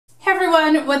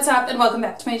everyone, what's up and welcome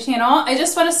back to my channel. I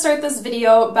just want to start this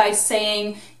video by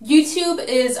saying YouTube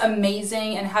is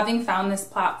amazing, and having found this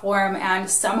platform and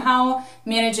somehow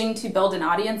managing to build an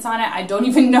audience on it, I don't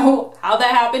even know how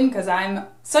that happened because I'm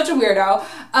such a weirdo.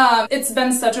 It's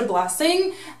been such a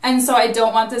blessing, and so I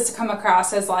don't want this to come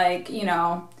across as like, you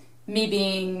know, me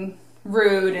being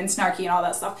rude and snarky and all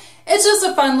that stuff. It's just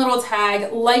a fun little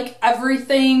tag. Like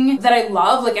everything that I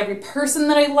love, like every person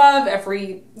that I love,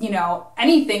 every, you know,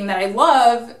 anything that I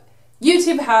love,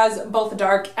 YouTube has both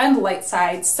dark and light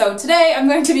sides. So today I'm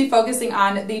going to be focusing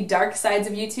on the dark sides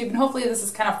of YouTube, and hopefully this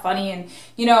is kind of funny and,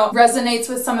 you know, resonates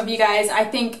with some of you guys. I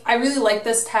think I really like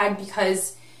this tag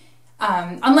because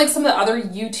unlike some of the other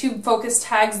YouTube focused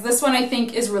tags, this one I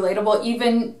think is relatable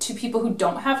even to people who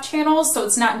don't have channels. So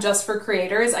it's not just for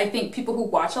creators. I think people who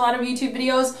watch a lot of YouTube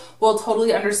videos will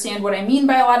totally understand what I mean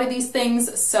by a lot of these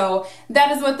things. So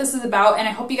that is what this is about, and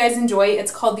I hope you guys enjoy.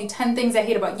 It's called the 10 Things I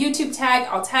Hate About YouTube tag.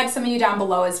 I'll tag some of you down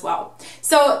below as well.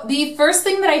 So the first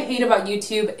thing that I hate about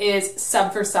YouTube is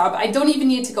sub for sub. I don't even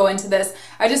need to go into this.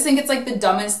 I just think it's like the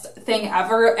dumbest thing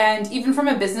ever, and even from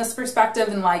a business perspective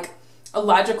and like a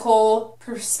logical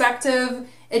perspective,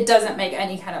 it doesn't make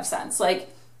any kind of sense. Like,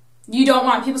 you don't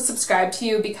want people to subscribe to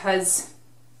you because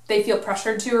they feel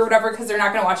pressured to or whatever, because they're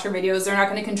not going to watch your videos, they're not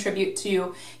going to contribute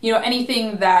to, you know,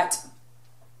 anything that,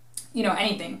 you know,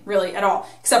 anything really at all,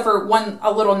 except for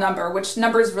a little number, which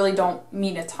numbers really don't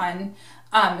mean a ton.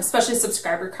 Especially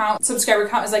subscriber count. Subscriber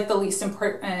count is like the least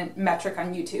important metric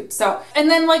on YouTube. So, and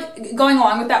then like going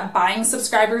along with that, buying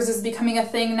subscribers is becoming a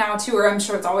thing now too, or I'm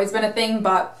sure it's always been a thing,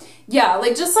 but yeah,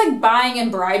 like just like buying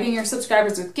and bribing your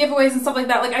subscribers with giveaways and stuff like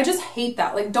that. Like I just hate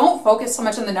that. Like don't focus so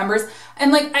much on the numbers.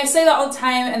 And like I say that all the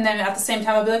time, and then at the same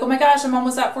time I'll be like, oh my gosh, I'm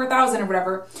almost at 4,000 or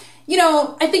whatever. You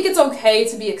know, I think it's okay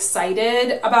to be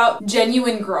excited about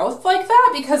genuine growth like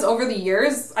that, because over the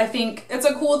years, I think it's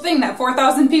a cool thing that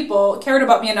 4,000 people cared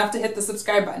about me enough to hit the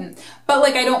subscribe button. But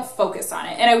like, I don't focus on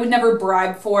it, and I would never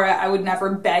bribe for it. I would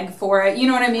never beg for it. You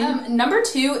know what I mean? Number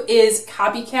two is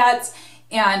copycats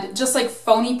and just like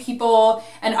phony people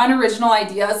and unoriginal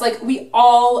ideas. Like we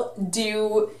all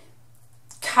do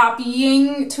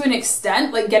copying to an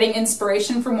extent, like getting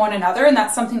inspiration from one another, and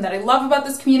that's something that I love about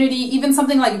this community. Even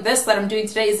something like this that I'm doing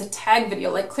today is a tag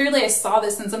video. Like clearly I saw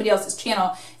this in somebody else's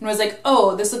channel and was like,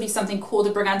 oh, this would be something cool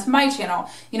to bring onto my channel.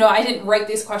 You know, I didn't write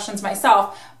these questions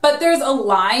myself, but there's a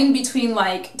line between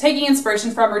like taking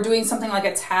inspiration from or doing something like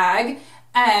a tag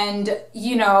and,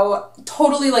 you know,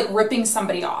 totally like ripping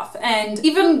somebody off, and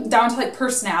even down to like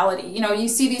personality. You know, you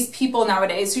see these people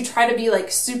nowadays who try to be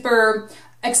like super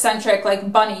eccentric,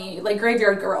 like Bunny, like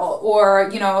Graveyard Girl, or,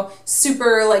 you know,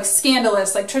 super like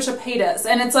scandalous, like Trisha Paytas.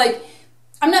 And it's like,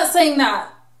 I'm not saying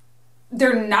that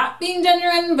they're not being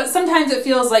genuine, but sometimes it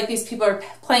feels like these people are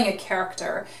playing a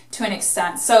character to an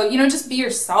extent. So, you know, just be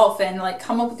yourself and like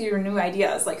come up with your new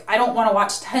ideas. Like I don't want to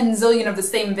watch 10 zillion of the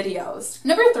same videos.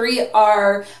 Number three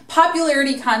are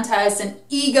popularity contests and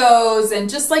egos and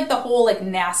just like the whole like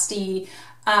nasty,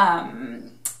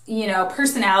 you know,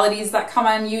 personalities that come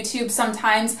on YouTube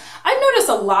sometimes. I've noticed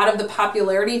a lot of the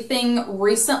popularity thing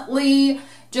recently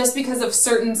just because of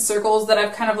certain circles that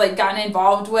I've kind of like gotten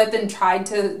involved with and tried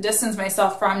to distance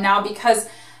myself from now, because,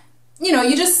 you know,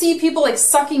 you just see people like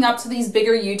sucking up to these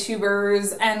bigger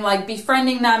YouTubers and like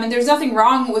befriending them, and there's nothing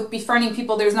wrong with befriending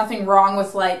people. There's nothing wrong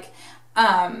with like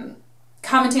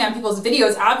commenting on people's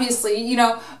videos, obviously, you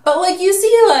know, but like you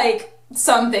see like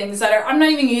some things that are, I'm not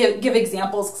even gonna give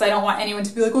examples because I don't want anyone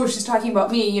to be like, oh, she's talking about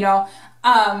me, you know,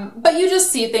 but you just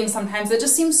see things sometimes that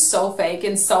just seem so fake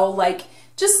and so like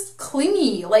just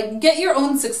clingy. Like get your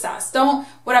own success, don't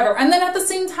whatever. And then at the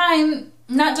same time,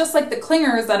 not just like the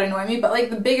clingers that annoy me, but like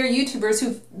the bigger YouTubers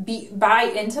who buy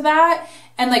into that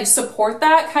and like support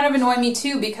that kind of annoy me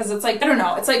too, because it's like, I don't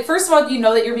know, it's like, first of all, you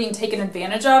know that you're being taken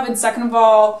advantage of, and second of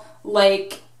all,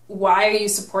 like why are you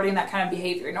supporting that kind of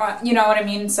behavior? You know what I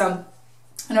mean? So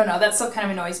I don't know, that stuff kind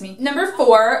of annoys me. Number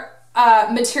four,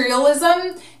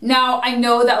 materialism. Now I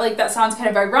know that like that sounds kind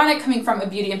of ironic coming from a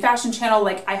beauty and fashion channel.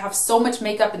 Like I have so much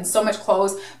makeup and so much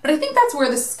clothes, but I think that's where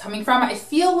this is coming from. I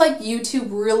feel like YouTube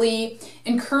really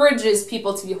encourages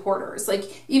people to be hoarders.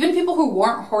 Like even people who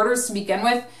weren't hoarders to begin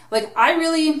with, like I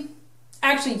really,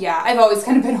 actually, yeah, I've always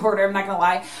kind of been a hoarder, I'm not gonna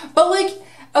lie. But like,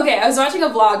 okay, I was watching a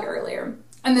vlog earlier,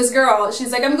 and this girl,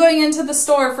 she's like, I'm going into the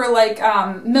store for like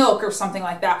milk or something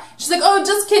like that. She's like, oh,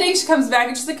 just kidding. She comes back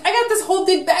and she's like, I got this whole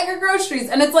big bag of groceries.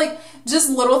 And it's like just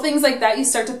little things like that you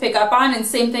start to pick up on. And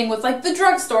same thing with like the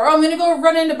drugstore. Oh, I'm gonna go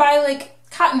run in to buy like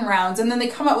cotton rounds, and then they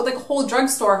come out with like a whole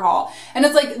drugstore haul. And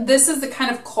it's like, this is the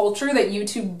kind of culture that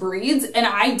YouTube breeds, and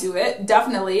I do it,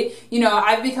 definitely. You know,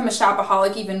 I've become a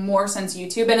shopaholic even more since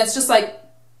YouTube, and it's just like,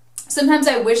 sometimes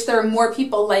I wish there were more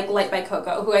people like Light by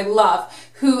Coco, who I love,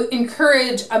 who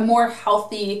encourage a more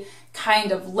healthy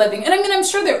kind of living. And I mean, I'm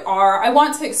sure there are. I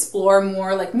want to explore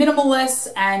more like minimalists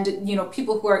and, you know,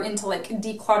 people who are into like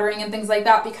decluttering and things like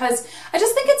that, because I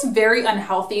just think it's very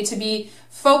unhealthy to be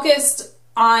focused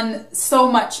on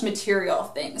so much material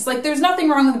things. Like, there's nothing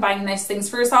wrong with buying nice things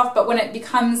for yourself, but when it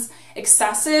becomes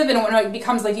excessive and when it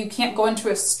becomes like you can't go into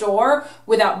a store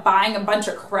without buying a bunch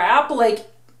of crap, like,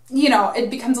 you know, it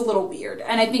becomes a little weird.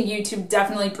 And I think YouTube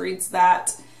definitely breeds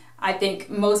that. I think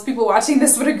most people watching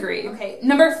this would agree. Okay,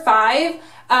 number 5,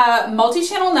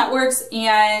 multi-channel networks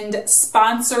and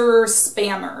sponsor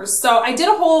spammers. So I did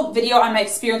a whole video on my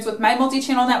experience with my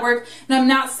multi-channel network, and I'm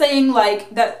not saying like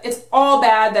that it's all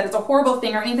bad, that it's a horrible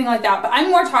thing or anything like that, but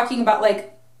I'm more talking about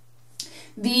like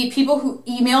the people who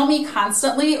email me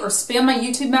constantly or spam my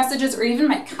YouTube messages or even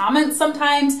my comments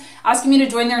sometimes asking me to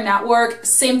join their network.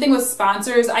 Same thing with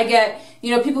sponsors. I get,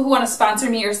 you know, people who want to sponsor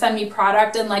me or send me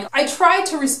product, and like I try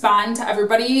to respond to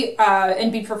everybody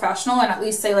and be professional and at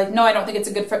least say like, no, I don't think it's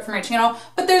a good fit for my channel.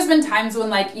 But there's been times when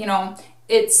like, you know,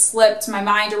 it slipped my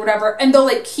mind or whatever, and they'll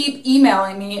like keep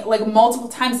emailing me like multiple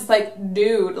times. It's like,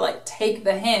 dude, like take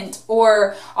the hint.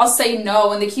 Or I'll say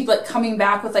no and they keep like coming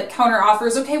back with like counter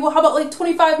offers. Okay, well, how about like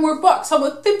 25 more bucks? How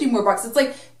about 50 more bucks? It's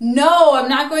like, no, I'm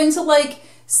not going to like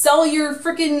sell your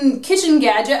freaking kitchen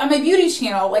gadget on my beauty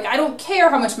channel. Like, I don't care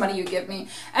how much money you give me.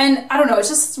 And I don't know, it's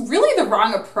just really the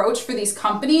wrong approach for these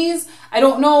companies. I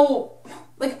don't know,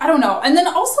 like, I don't know. And then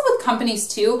also with companies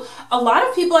too, a lot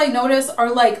of people I notice are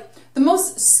like the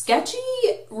most sketchy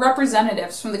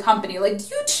representatives from the company. Like, do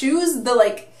you choose the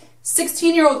like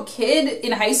 16-year-old kid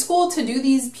in high school to do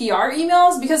these PR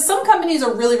emails? Because some companies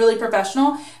are really, really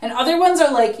professional, and other ones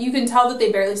are like, you can tell that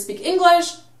they barely speak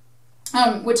English,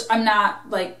 which I'm not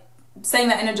like saying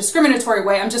that in a discriminatory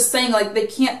way. I'm just saying like they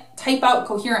can't type out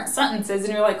coherent sentences,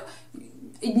 and you're like,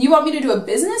 you want me to do a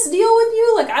business deal with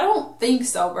you? Like, I don't think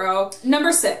so, bro.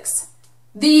 Number 6,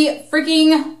 the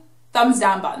freaking thumbs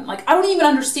down button. Like, I don't even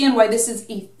understand why this is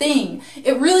a thing.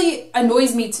 It really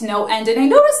annoys me to no end. And I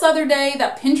noticed the other day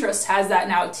that Pinterest has that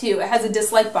now too. It has a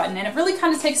dislike button, and it really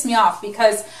kind of takes me off,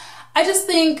 because I just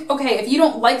think, okay, if you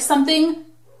don't like something,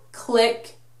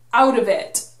 click out of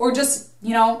it, or just,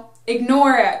 you know,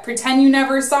 ignore it, pretend you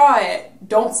never saw it,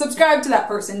 don't subscribe to that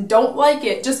person, don't like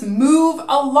it, just move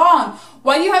along.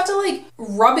 Why do you have to like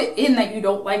rub it in that you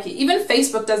don't like it? Even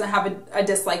Facebook doesn't have a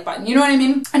dislike button, you know what I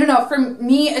mean? I don't know, for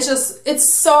me, it's just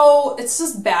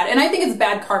bad. And I think it's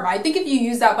bad karma. I think if you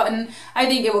use that button, I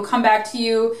think it will come back to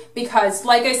you, because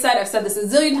like I said, I've said this a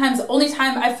zillion times, the only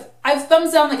time I've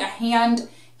thumbs down like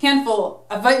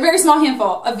a very small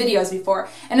handful of videos before,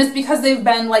 and it's because they've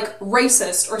been like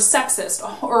racist or sexist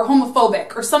or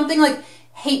homophobic or something like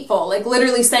hateful, like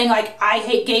literally saying like, I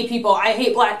hate gay people, I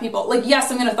hate black people. Like,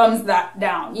 yes, I'm gonna thumbs that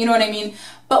down, you know what I mean?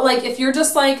 But like, if you're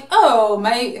just like, oh,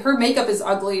 her makeup is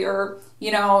ugly, or,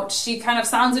 you know, she kind of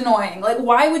sounds annoying, like,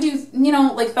 why would you, you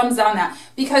know, like thumbs down that?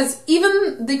 Because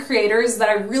even the creators that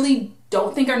I really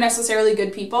don't think are necessarily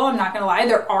good people, I'm not gonna lie,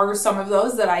 there are some of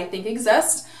those that I think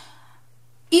exist,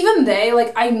 even they,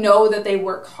 like, I know that they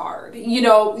work hard. You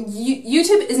know,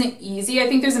 YouTube isn't easy. I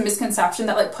think there's a misconception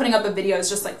that like putting up a video is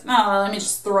just like, oh, let me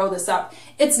just throw this up.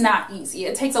 It's not easy.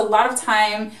 It takes a lot of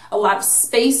time, a lot of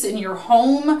space in your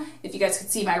home. If you guys could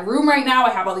see my room right now, I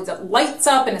have all these lights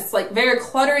up, and it's like very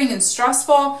cluttering and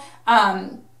stressful.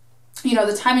 You know,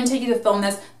 the time and taking to film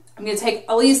this, I'm going to take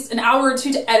at least an hour or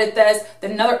 2 to edit this,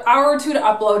 then another hour or 2 to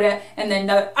upload it, and then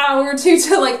another hour or 2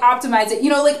 to like optimize it. You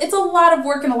know, like, it's a lot of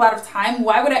work and a lot of time.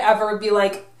 Why would I ever be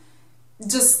like,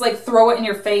 just like throw it in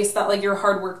your face that like your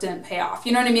hard work didn't pay off?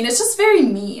 You know what I mean? It's just very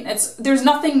mean. There's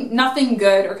nothing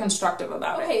good or constructive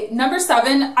about it. Okay, number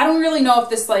 7, I don't really know if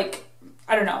this like,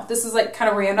 I don't know, this is like kind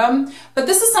of random, but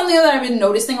this is something that I've been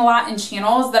noticing a lot in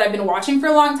channels that I've been watching for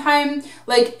a long time.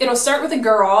 Like, it'll start with a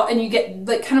girl, and you get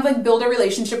like kind of like build a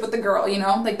relationship with the girl, you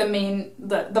know, like the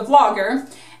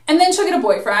vlogger, and then she'll get a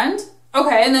boyfriend.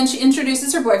 Okay, and then she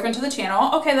introduces her boyfriend to the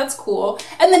channel. Okay, that's cool.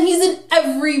 And then he's in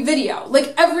every video,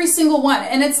 like every single one.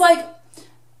 And it's like,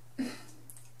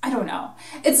 I don't know.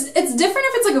 It's different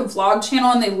if it's like a vlog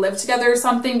channel and they live together or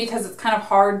something, because it's kind of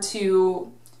hard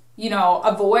to, you know,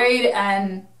 avoid,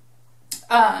 and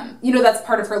you know, that's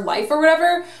part of her life or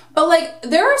whatever. But like,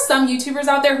 there are some YouTubers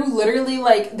out there who literally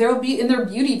like, they'll be in their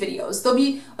beauty videos, they'll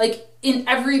be like in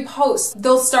every post,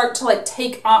 they'll start to like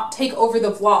take over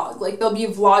the vlog, like they'll be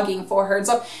vlogging for her and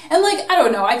stuff. And like, I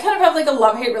don't know, I kind of have like a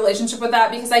love-hate relationship with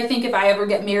that, because I think if I ever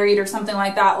get married or something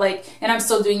like that, like, and I'm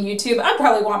still doing YouTube, I'd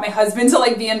probably want my husband to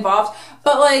like be involved.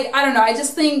 But like, I don't know, I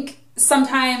just think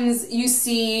sometimes you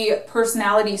see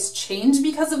personalities change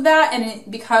because of that, and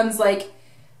it becomes like,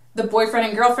 the boyfriend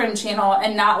and girlfriend channel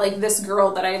and not like this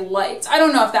girl that I liked. I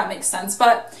don't know if that makes sense,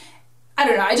 but I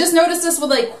don't know. I just noticed this with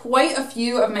like quite a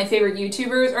few of my favorite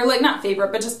YouTubers, or like not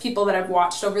favorite, but just people that I've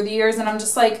watched over the years. And I'm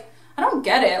just like, I don't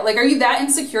get it. Like, are you that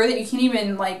insecure that you can't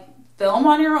even like film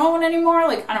on your own anymore?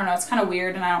 Like, I don't know. It's kind of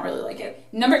weird and I don't really like it.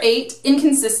 Number 8,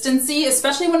 inconsistency,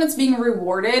 especially when it's being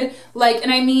rewarded. Like,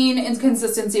 and I mean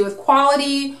inconsistency with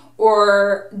quality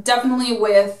or definitely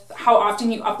with how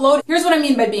often you upload. Here's what I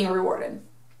mean by being rewarded.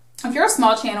 If you're a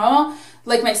small channel,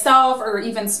 like myself, or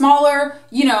even smaller,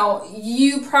 you know,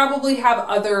 you probably have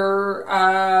other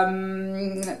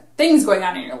things going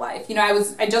on in your life. You know,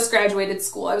 I just graduated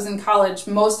school. I was in college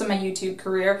most of my YouTube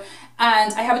career,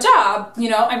 and I have a job. You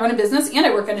know, I run a business and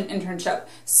I work at an internship.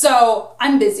 So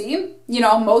I'm busy. You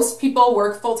know, most people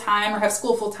work full-time or have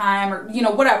school full-time, or, you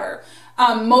know, whatever.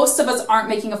 Most of us aren't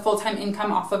making a full-time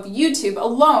income off of YouTube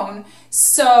alone.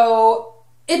 So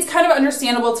it's kind of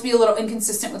understandable to be a little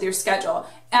inconsistent with your schedule.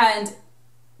 And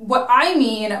what I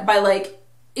mean by like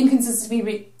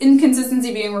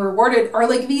inconsistency being rewarded are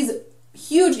like these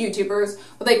huge YouTubers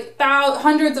with like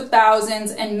hundreds of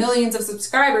thousands and millions of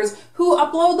subscribers who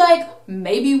upload like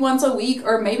maybe once a week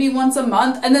or maybe once a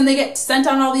month, and then they get sent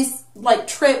on all these like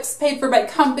trips paid for by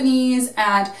companies,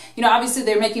 and you know, obviously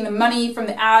they're making the money from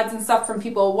the ads and stuff from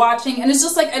people watching, and it's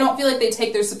just like I don't feel like they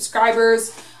take their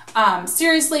subscribers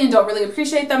seriously and don't really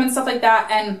appreciate them and stuff like that.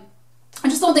 And I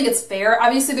just don't think it's fair.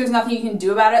 Obviously there's nothing you can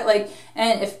do about it, like,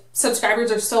 and if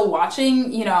subscribers are still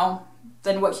watching, you know,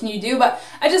 then what can you do? But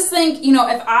I just think, you know,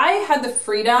 if I had the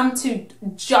freedom to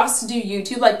just do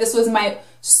YouTube, like this was my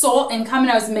sole income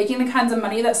and I was making the kinds of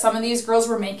money that some of these girls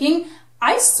were making,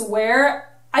 I swear,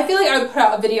 I feel like I would put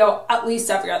out a video at least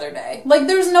every other day. Like,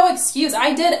 there's no excuse.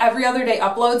 I did every other day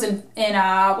uploads in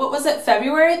what was it,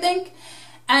 February, I think?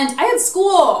 And I had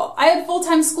school. I had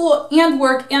full-time school and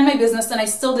work and my business, and I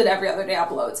still did every other day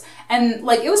uploads. And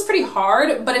like, it was pretty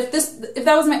hard, but if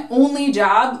that was my only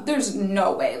job, there's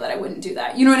no way that I wouldn't do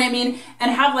that. You know what I mean?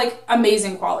 And have like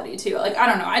amazing quality too. Like, I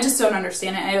don't know. I just don't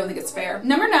understand it. I don't think it's fair.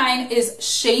 Number 9 is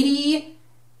shady,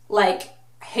 like,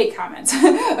 hate comments.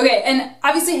 Okay, and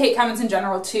obviously hate comments in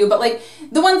general too, but like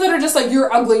the ones that are just like,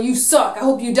 you're ugly, you suck, I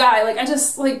hope you die. Like, I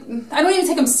just like, I don't even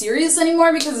take them serious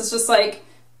anymore because it's just like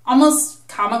almost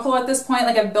comical at this point.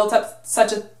 Like, I've built up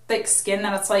such a thick skin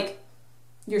that it's like,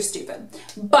 you're stupid.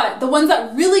 But the ones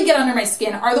that really get under my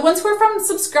skin are the ones who are from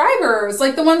subscribers.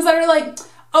 Like the ones that are like,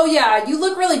 oh yeah, you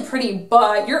look really pretty,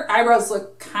 but your eyebrows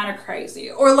look kind of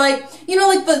crazy. Or like, you know,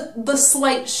 like the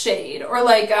slight shade, or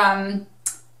like,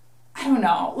 I don't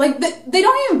know, like they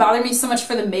don't even bother me so much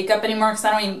for the makeup anymore because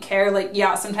I don't even care. Like,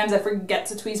 yeah, sometimes I forget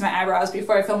to tweeze my eyebrows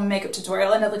before I film a makeup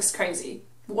tutorial and it looks crazy.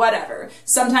 Whatever.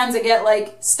 Sometimes I get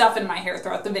like stuff in my hair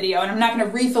throughout the video, and I'm not going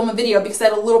to refilm a video because I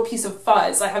had a little piece of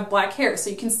fuzz. I have black hair, so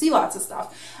you can see lots of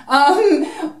stuff.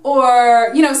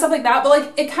 Or, you know, stuff like that. But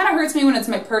like, it kind of hurts me when it's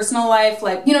my personal life,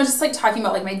 like, you know, just like talking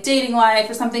about like my dating life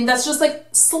or something that's just like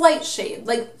slight shade,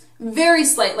 like very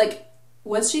slight, like,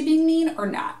 was she being mean or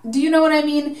not? Do you know what I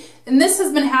mean? And this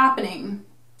has been happening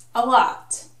a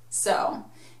lot. So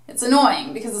it's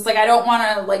annoying because it's like, I don't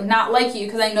want to like not like you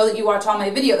because I know that you watch all my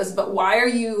videos, but why are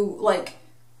you like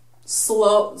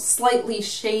slightly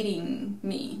shading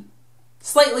me?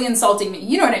 Slightly insulting me,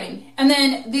 you know what I mean? And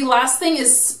then the last thing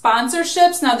is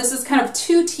sponsorships. Now this is kind of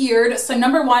 2-tiered. So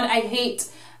number 1, I hate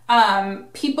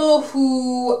people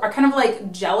who are kind of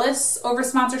like jealous over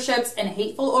sponsorships and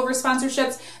hateful over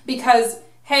sponsorships because,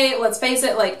 hey, let's face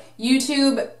it, like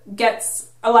YouTube gets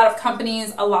a lot of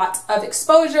companies a lot of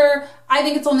exposure. I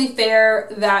think it's only fair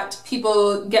that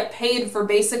people get paid for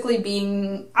basically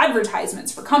being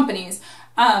advertisements for companies.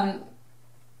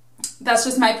 That's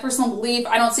just my personal belief.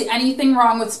 I don't see anything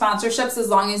wrong with sponsorships as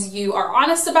long as you are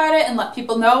honest about it and let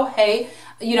people know, hey,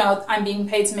 you know, I'm being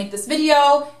paid to make this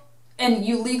video. And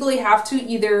you legally have to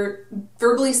either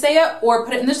verbally say it or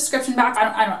put it in the description box.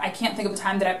 I can't think of a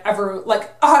time that I've ever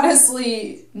like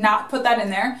honestly not put that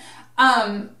in there.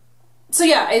 So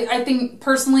yeah, I think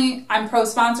personally I'm pro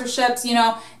sponsorships, you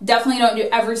know, definitely don't do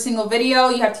every single video.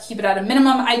 You have to keep it at a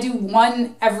minimum. I do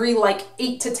one every like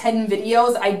 8 to 10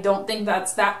 videos. I don't think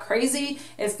that's that crazy.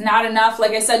 It's not enough,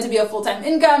 like I said, to be a full-time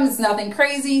income. It's nothing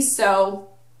crazy. So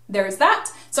there's that.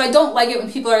 So I don't like it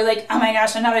when people are like, oh my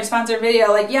gosh, another sponsored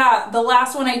video. Like, yeah, the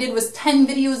last one I did was 10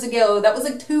 videos ago. That was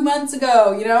like 2 months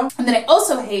ago, you know? And then I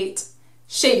also hate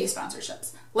shady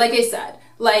sponsorships. Like I said,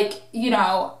 like, you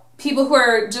know, people who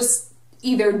are just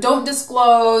either don't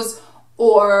disclose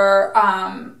or,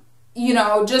 you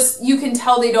know, just, you can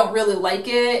tell they don't really like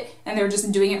it and they're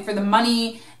just doing it for the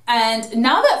money. And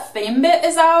now that FameBit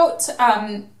is out,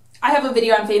 I have a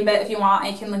video on FameBit if you want.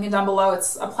 I can link it down below.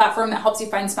 It's a platform that helps you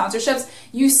find sponsorships.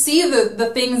 You see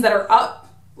the things that are up,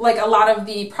 like a lot of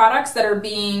the products that are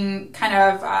being kind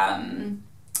of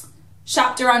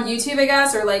shopped around YouTube, I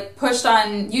guess, or like pushed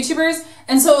on YouTubers.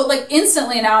 And so like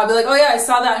instantly now I'll be like, oh yeah, I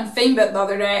saw that on FameBit the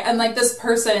other day. And like this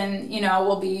person, you know,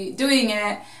 will be doing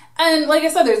it. And like I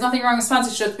said, there's nothing wrong with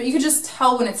sponsorships, but you can just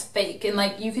tell when it's fake, and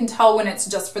like you can tell when it's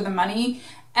just for the money.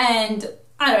 And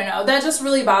I don't know, that just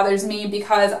really bothers me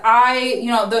because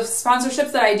you know, the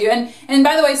sponsorships that I do, and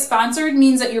by the way, sponsored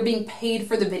means that you're being paid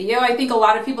for the video. I think a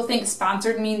lot of people think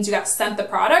sponsored means you got sent the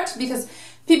product, because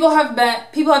people have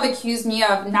accused me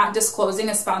of not disclosing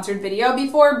a sponsored video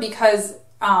before because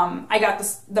I got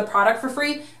the product for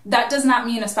free. That does not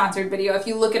mean a sponsored video if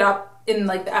you look it up in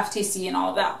like the FTC and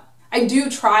all of that. I do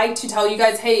try to tell you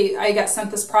guys, hey, I got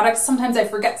sent this product. Sometimes I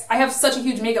forget. I have such a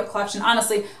huge makeup collection.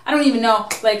 Honestly, I don't even know,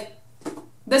 like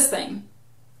this thing,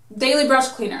 Daily Brush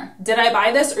Cleaner. Did I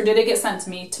buy this or did it get sent to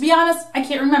me? To be honest, I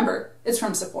can't remember. It's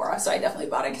from Sephora, so I definitely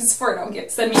bought it because Sephora don't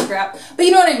send me crap. But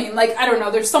you know what I mean? Like, I don't know.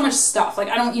 There's so much stuff. Like,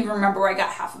 I don't even remember where I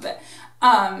got half of it.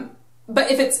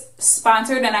 But if it's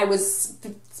sponsored and I was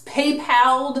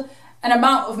PayPal'd an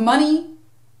amount of money,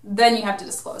 then you have to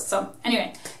disclose. So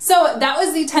anyway, so that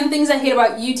was the 10 things I hate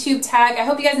about YouTube tag. I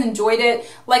hope you guys enjoyed it.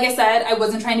 Like I said, I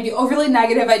wasn't trying to be overly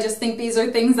negative. I just think these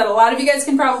are things that a lot of you guys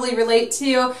can probably relate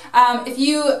to. If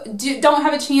you don't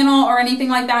have a channel or anything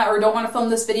like that, or don't want to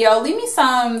film this video, leave me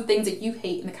some things that you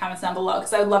hate in the comments down below,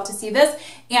 because I would love to see this.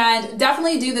 And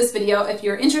definitely do this video if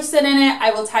you're interested in it. I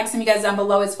will tag some of you guys down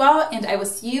below as well, and I will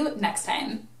see you next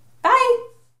time. Bye!